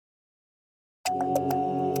Welcome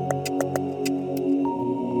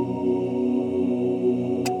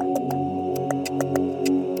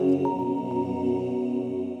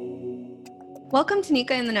to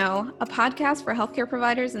Nika in the Know, a podcast for healthcare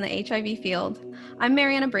providers in the HIV field. I'm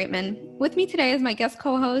Mariana Breitman. With me today is my guest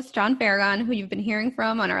co-host, John Farragon, who you've been hearing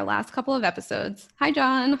from on our last couple of episodes. Hi,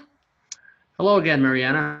 John. Hello again,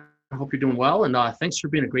 Mariana. I hope you're doing well, and thanks for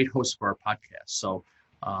being a great host for our podcast. So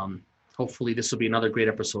hopefully this will be another great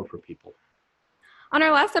episode for people. On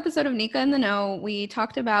our last episode of Nika in the Know, we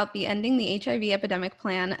talked about the Ending the HIV Epidemic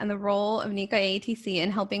Plan and the role of Nika AATC in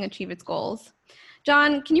helping achieve its goals.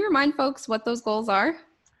 John, can you remind folks what those goals are?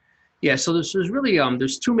 Yeah, so there's really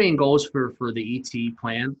there's two main goals for the ET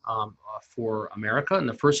plan for America, and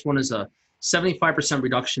the first one is a 75%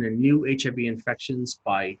 reduction in new HIV infections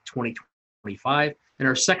by 2025, and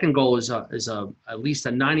our second goal is at least a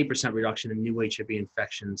 90% reduction in new HIV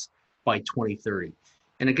infections by 2030.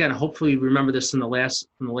 And again, hopefully you remember this from the last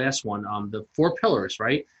one. The four pillars,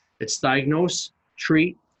 right? It's diagnose,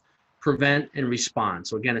 treat, prevent, and respond.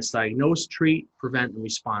 So again, it's diagnose, treat, prevent, and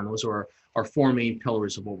respond. Those are our four main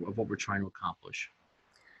pillars of what we're trying to accomplish.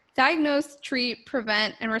 Diagnose, treat,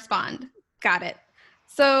 prevent, and respond. Got it.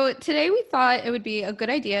 So today we thought it would be a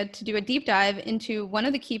good idea to do a deep dive into one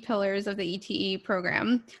of the key pillars of the ETE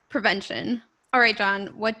program, prevention. All right, John,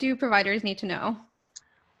 what do providers need to know?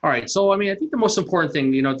 All right, so I think the most important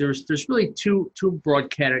thing, there's really two broad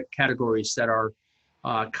categories that are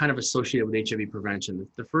kind of associated with HIV prevention.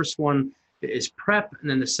 The first one is PrEP, and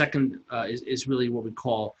then the second is really what we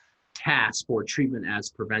call TASP, or treatment as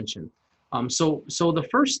prevention. So the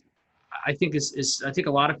first, I think I think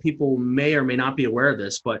a lot of people may or may not be aware of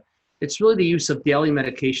this, but it's really the use of daily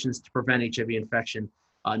medications to prevent HIV infection,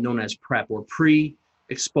 known as PrEP, or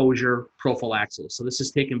pre-exposure prophylaxis. So this is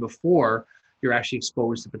taken before you're actually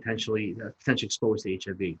exposed to potentially exposed to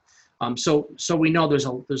HIV. So we know there's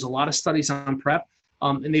a lot of studies on PrEP.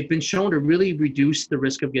 And they've been shown to really reduce the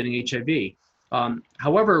risk of getting HIV.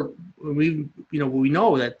 However, we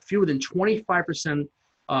know that fewer than 25%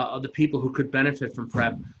 of the people who could benefit from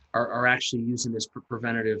PrEP are actually using this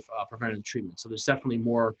preventative treatment. So there's definitely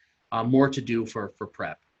more to do for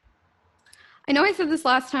PrEP. I know I said this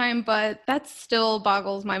last time, but that still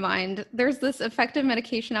boggles my mind. There's this effective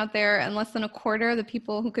medication out there, and less than a quarter of the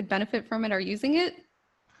people who could benefit from it are using it.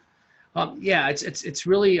 Yeah, it's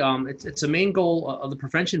really it's a main goal of the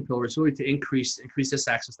prevention pillar is really to increase this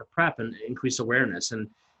access to PrEP and increase awareness, and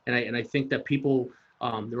I think that people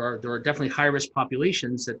there are definitely high risk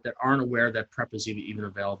populations that aren't aware that PrEP is even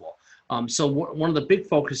available. So one of the big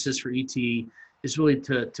focuses for ETE is really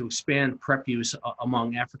to expand PrEP use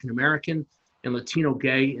among African American and Latino,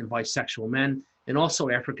 gay, and bisexual men, and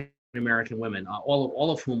also African American women,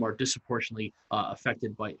 all of whom are disproportionately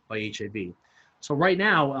affected by HIV. So right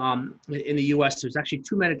now, in the U.S., there's actually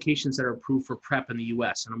two medications that are approved for PrEP in the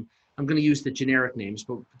U.S., and I'm going to use the generic names,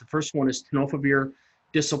 but the first one is tenofovir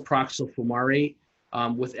disoproxil fumarate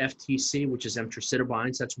with FTC, which is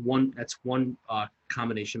emtricitabine. So that's one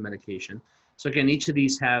combination medication. So again, each of the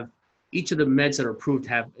meds that are approved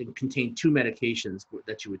contain two medications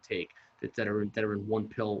that you would take that are in one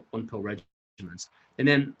pill regimens. And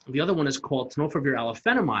then the other one is called tenofovir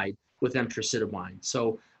alafenamide with emtricitabine.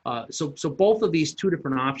 So both of these two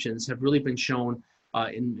different options have really been shown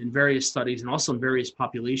in various studies and also in various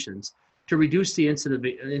populations to reduce the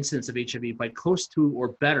incidence of HIV by close to or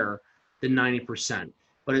better than 90%.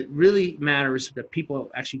 But it really matters that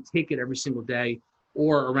people actually take it every single day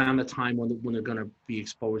or around the time when they're going to be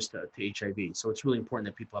exposed to HIV. So it's really important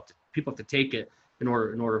that people have to take it in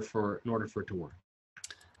order for it to work.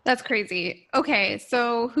 That's crazy. Okay,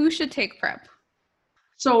 so who should take PrEP?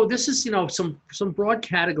 So this is, some broad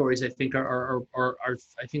categories I think are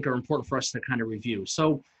important for us to kind of review.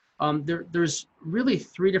 So there's really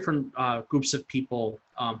three different groups of people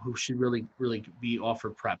who should really be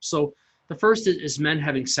offered PrEP. So the first is men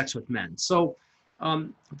having sex with men. So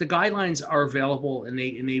the guidelines are available, and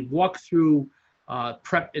they walk through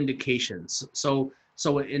PrEP indications. So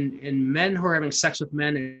in men who are having sex with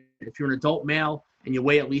men, if you're an adult male and you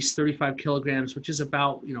weigh at least 35 kilograms, which is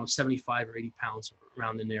about 75 or 80 pounds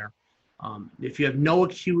around in there. If you have no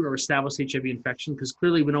acute or established HIV infection, because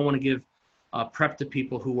clearly we don't want to give PrEP to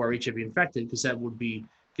people who are HIV infected, because that would be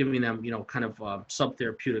giving them kind of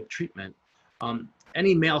subtherapeutic treatment.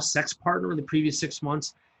 Any male sex partner in the previous 6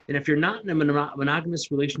 months, and if you're not in a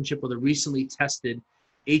monogamous relationship with a recently tested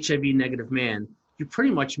HIV negative man, you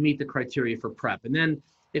pretty much meet the criteria for PrEP. And then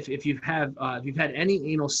if you've had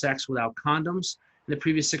any anal sex without condoms in the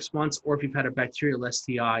previous 6 months, or if you've had a bacterial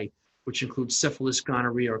STI, which includes syphilis,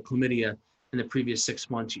 gonorrhea, or chlamydia in the previous 6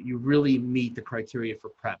 months, you really meet the criteria for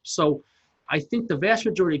PrEP. So I think the vast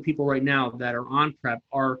majority of people right now that are on PrEP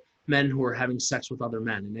are men who are having sex with other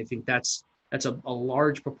men. And I think that's a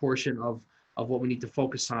large proportion of what we need to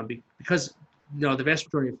focus on, because the vast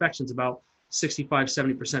majority of infections, about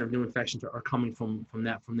 65-70% of new infections are coming from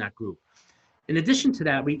that group. In addition to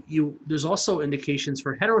that, there's also indications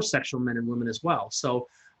for heterosexual men and women as well. So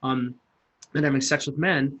men having sex with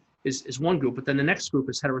men is one group, but then the next group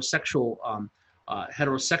is heterosexual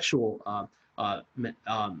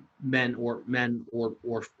men or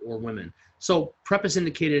women. So PrEP is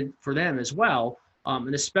indicated for them as well,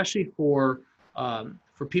 and especially for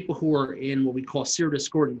people who are in what we call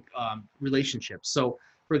serodiscordant relationships. So,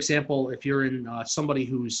 for example, if you're in somebody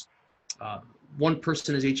who's one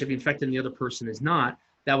person is HIV infected and the other person is not,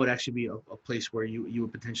 that would actually be a place where you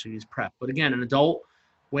would potentially use PrEP. But again, an adult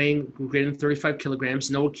weighing greater than 35 kilograms,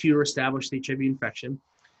 no acute or established HIV infection.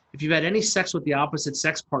 If you've had any sex with the opposite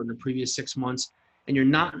sex partner in the previous 6 months, and you're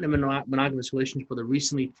not in a monogamous relationship with a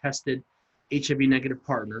recently tested HIV negative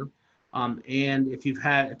partner, and if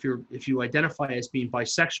you identify as being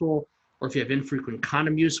bisexual, or if you have infrequent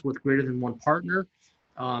condom use with greater than one partner,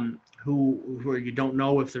 who you don't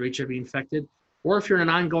know if they're HIV infected, or if you're in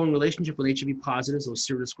an ongoing relationship with HIV positives, those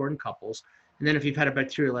serodiscordant couples, and then if you've had a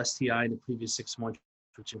bacterial STI in the previous 6 months,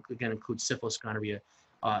 which again includes syphilis, gonorrhea,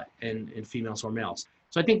 in females or males.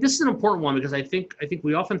 So I think this is an important one, because I think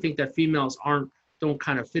we often think that females don't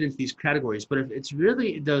kind of fit into these categories, but if it's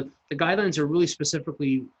really the guidelines are really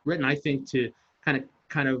specifically written, I think, to kind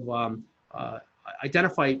of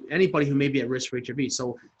identify anybody who may be at risk for HIV.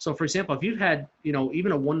 So for example, if you've had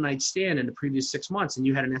even a one night stand in the previous 6 months and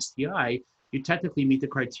you had an STI, you technically meet the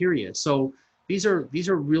criteria. So these are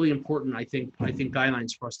really important, I think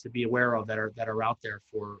guidelines for us to be aware of that are out there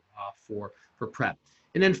for PrEP.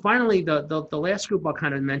 And then finally, the last group I'll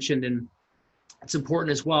kind of mention, and it's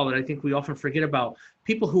important as well, and I think we often forget about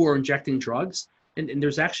people who are injecting drugs. And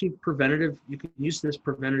there's actually you can use this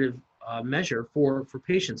preventative measure for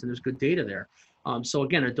patients, and there's good data there. So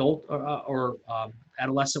again, adult or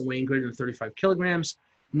adolescent weighing greater than 35 kilograms,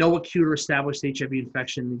 no acute or established HIV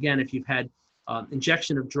infection. Again, if you've had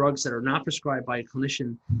injection of drugs that are not prescribed by a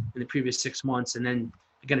clinician in the previous 6 months, and then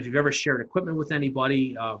again, if you've ever shared equipment with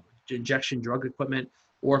anybody, injection drug equipment,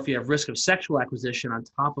 or if you have risk of sexual acquisition on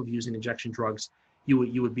top of using injection drugs, you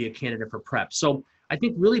would be a candidate for PrEP. So I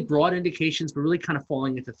think really broad indications, but really kind of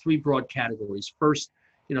falling into 3 broad categories. First,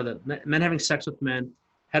 the men having sex with men,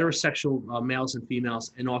 heterosexual males and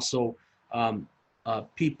females, and also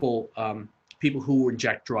people who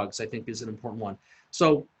inject drugs, I think is an important one.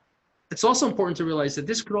 So it's also important to realize that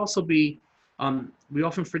this could also be, we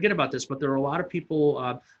often forget about this, but there are a lot of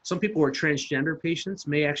people, some people who are transgender patients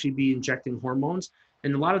may actually be injecting hormones,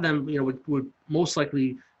 and a lot of them, would most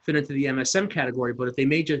likely fit into the MSM category, but if they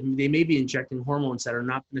may be injecting hormones that are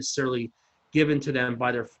not necessarily given to them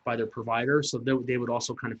by their provider, so they would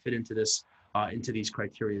also kind of fit into this, into these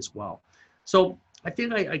criteria as well. So I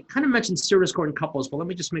think I kind of mentioned serodiscordant couples, but let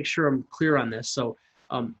me just make sure I'm clear on this. So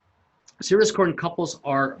serodiscordant couples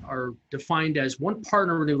are defined as one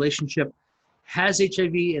partner in a relationship has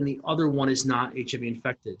HIV and the other one is not HIV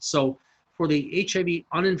infected. So for the HIV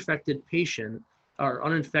uninfected patient or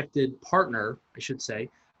uninfected partner, I should say,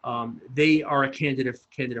 they are a candidate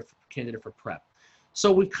for PrEP.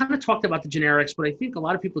 So we've kind of talked about the generics, but I think a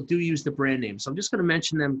lot of people do use the brand names. So I'm just going to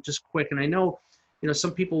mention them just quick. And I know,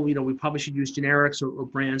 some people, we probably should use generics or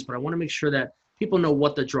brands, but I want to make sure that people know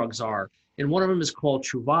what the drugs are. And one of them is called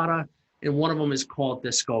Truvada, and one of them is called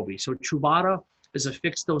Descovy. So Truvada is a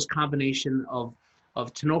fixed dose combination of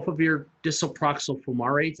tenofovir disoproxil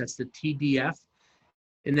fumarate, that's the TDF,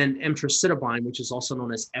 and then emtricitabine, which is also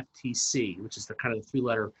known as FTC, which is the kind of the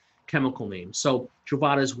 3-letter chemical name. So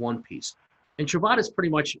Truvada is one piece. And Truvada is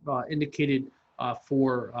pretty much indicated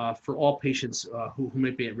for all patients who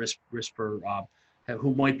might be at risk for,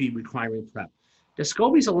 who might be requiring PrEP.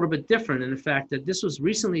 Descovy is a little bit different in the fact that this was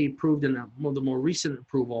recently approved in the more recent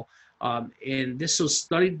approval, and this was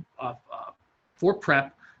studied for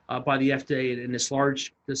PrEP by the FDA in this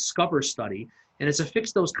large Discover study, and it's a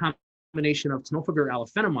fixed dose combination of tenofovir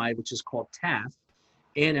alafenamide, which is called TAF,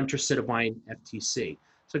 and emtricitabine FTC.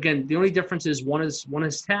 So again, the only difference is one is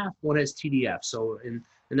TAF, one has TDF. So and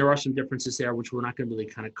there are some differences there, which we're not going to really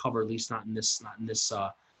kind of cover, at least not in this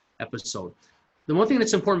episode. The one thing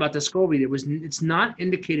that's important about Descovy, it's not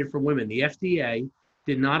indicated for women. The FDA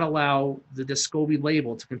did not allow the Descovy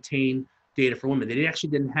label to contain data for women. They actually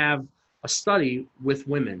didn't have a study with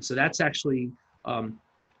women. So that's actually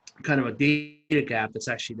kind of a data gap that's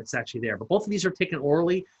actually there. But both of these are taken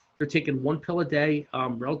orally. They're taken 1 pill a day,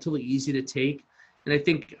 relatively easy to take. And I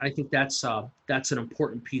think that's an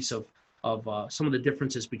important piece of some of the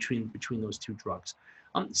differences between those two drugs.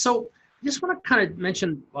 So I just want to kind of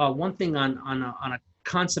mention one thing on a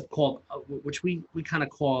concept called which we kind of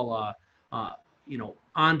call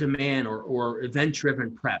on demand or event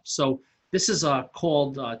driven prep. So this is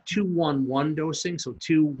called 2-1-1 dosing. So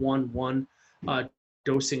 2-1-1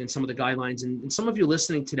 dosing in some of the guidelines, and some of you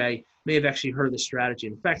listening today may have actually heard of this strategy.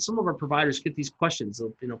 In fact, some of our providers get these questions.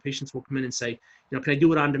 Patients will come in and say, can I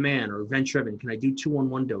do it on demand or event driven? Can I do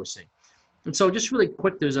 2-1-1 dosing? And so just really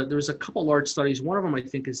quick, there's a couple large studies. One of them I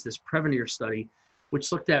think is this Prevenir study,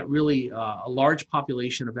 which looked at really a large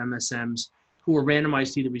population of MSMs who were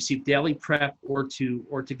randomized to either receive daily prep or to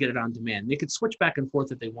get it on demand. They could switch back and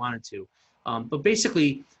forth if they wanted to. But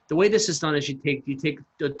basically, the way this is done is you take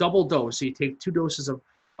a double dose. So you take 2 doses of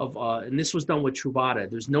and this was done with Truvada.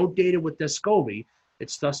 There's no data with Descovy.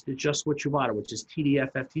 It's just with Truvada, which is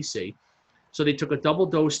TDF-FTC. So they took a double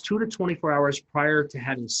dose 2 to 24 hours prior to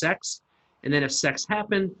having sex. And then if sex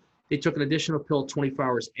happened, they took an additional pill 24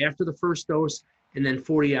 hours after the first dose, and then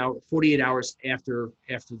 48 hours after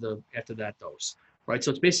that dose, right? So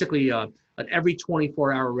it's basically an every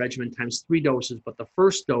 24-hour regimen times 3 doses, but the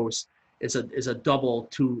first dose is a double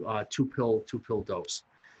two pill dose.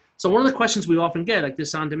 So one of the questions we often get, like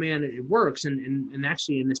this on demand, it works, and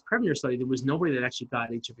actually in this Prevenir study, there was nobody that actually got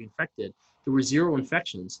HIV infected. There were 0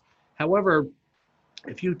 infections. However,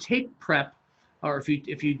 if you take PrEP, or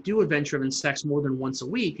if you do event-driven sex more than once a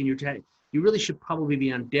week, and you really should probably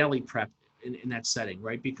be on daily PrEP in that setting,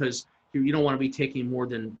 right? Because you don't want to be taking more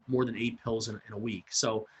than 8 pills in a week.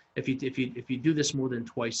 So if you do this more than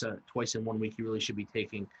twice in 1 week, you really should be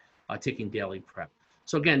taking daily PrEP.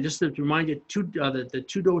 So again, just to remind you, the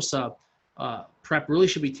 2-dose PrEP really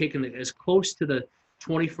should be taken as close to the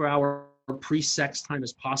 24-hour pre-sex time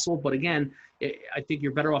as possible. But again, I think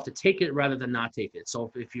you're better off to take it rather than not take it.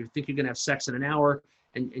 So if you think you're going to have sex in an hour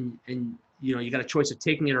and you got a choice of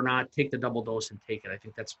taking it or not, take the double dose and take it. I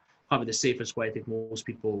think that's probably the safest way. I think most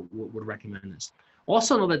people would recommend this.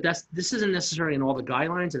 Also know that this isn't necessary in all the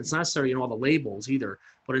guidelines, and it's not necessary in all the labels either.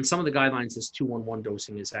 But in some of the guidelines, this 2-1-1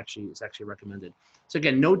 dosing is actually recommended. So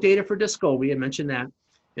again, no data for Descovy, I mentioned that,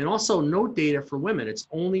 and also no data for women. It's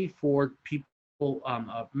only for people,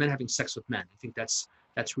 men having sex with men. I think that's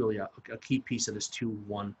really a key piece of this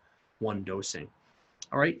 2-1-1 dosing.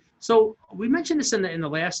 All right. So we mentioned this in the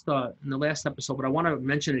last episode, but I want to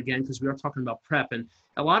mention it again because we are talking about PrEP, and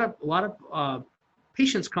a lot of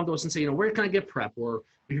patients come to us and say, where can I get PrEP? Or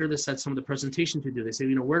we hear this at some of the presentations we do. They say,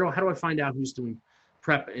 how do I find out who's doing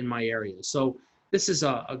PrEP in my area? So this is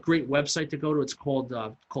a great website to go to. It's called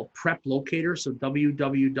PrEP Locator. So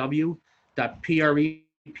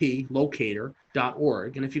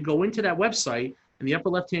www.preplocator.org. And if you go into that website, in the upper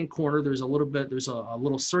left-hand corner, there's a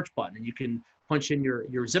little search button, and you can punch in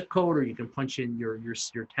your zip code, or you can punch in your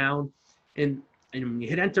town, and when you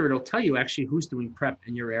hit enter, it'll tell you actually who's doing PrEP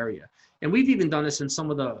in your area. And we've even done this in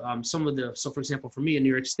some of the so for example, for me in New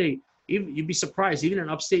York State, you'd be surprised, even in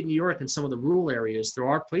upstate New York and some of the rural areas, there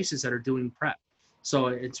are places that are doing PrEP. So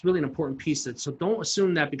it's really an important piece. So don't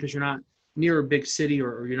assume that because you're not near a big city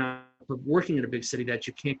or you're not working in a big city that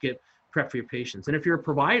you can't get PrEP for your patients. And if you're a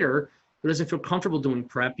provider who doesn't feel comfortable doing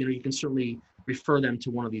PrEP, you can certainly refer them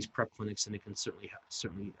to one of these PrEP clinics, and they can certainly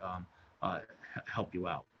help you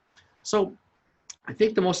out. So I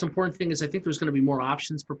think the most important thing is I think there's going to be more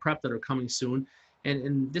options for PrEP that are coming soon.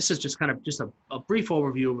 And this is just kind of just a brief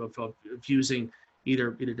overview of using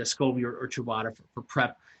either Descovy or Truvada for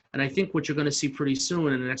PrEP. And I think what you're going to see pretty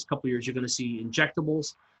soon in the next couple of years, you're going to see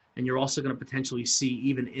injectables, and you're also going to potentially see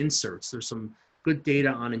even inserts. There's some good data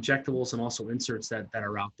on injectables and also inserts that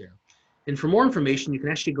are out there. And for more information, you can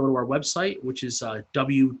actually go to our website, which is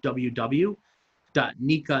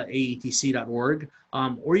www.nicaaetc.org,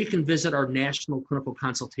 or you can visit our National Clinical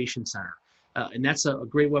Consultation Center. And that's a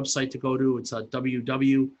great website to go to. It's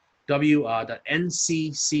www.nccc,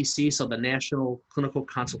 so the National Clinical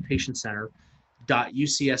Consultation Center,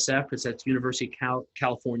 .ucsf, because that's University of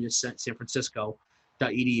California, San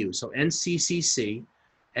Francisco.edu. So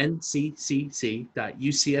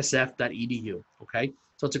ncccc.ucsf.edu. Okay,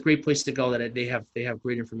 so it's a great place to go. That they have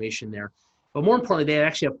great information there. But more importantly, they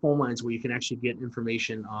actually have phone lines where you can actually get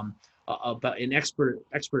information about an expert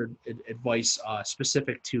advice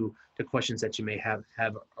specific to the questions that you may have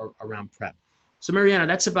around PrEP. So Mariana,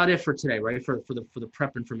 that's about it for today, right? For the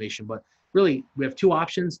PrEP information. But really, we have 2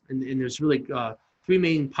 options, and there's really 3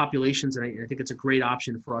 main populations, and I think it's a great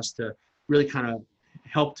option for us to really kind of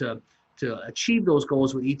help to achieve those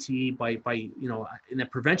goals with ETE by in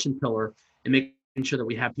that prevention pillar, and making sure that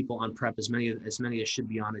we have people on PrEP, as many as should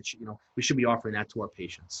be on it. We should be offering that to our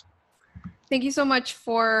patients. Thank you so much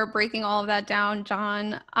for breaking all of that down,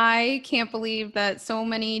 John. I can't believe that so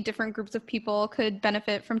many different groups of people could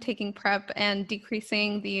benefit from taking PrEP and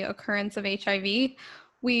decreasing the occurrence of HIV.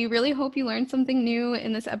 We really hope you learned something new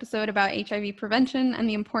in this episode about HIV prevention and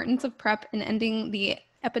the importance of PrEP in ending the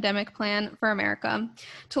epidemic plan for America.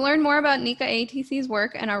 To learn more about NECA AATC's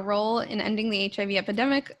work and our role in ending the HIV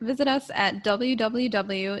epidemic, visit us at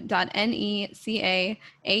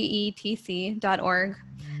www.necaaetc.org.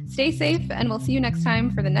 Stay safe, and we'll see you next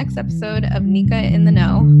time for the next episode of NECA in the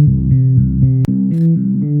Know.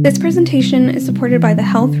 This presentation is supported by the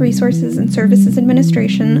Health Resources and Services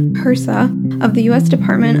Administration, HRSA, of the U.S.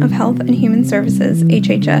 Department of Health and Human Services,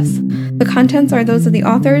 HHS. The contents are those of the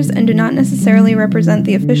authors and do not necessarily represent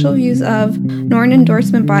the official views of, nor an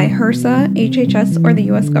endorsement by HRSA, HHS, or the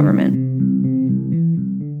U.S. government.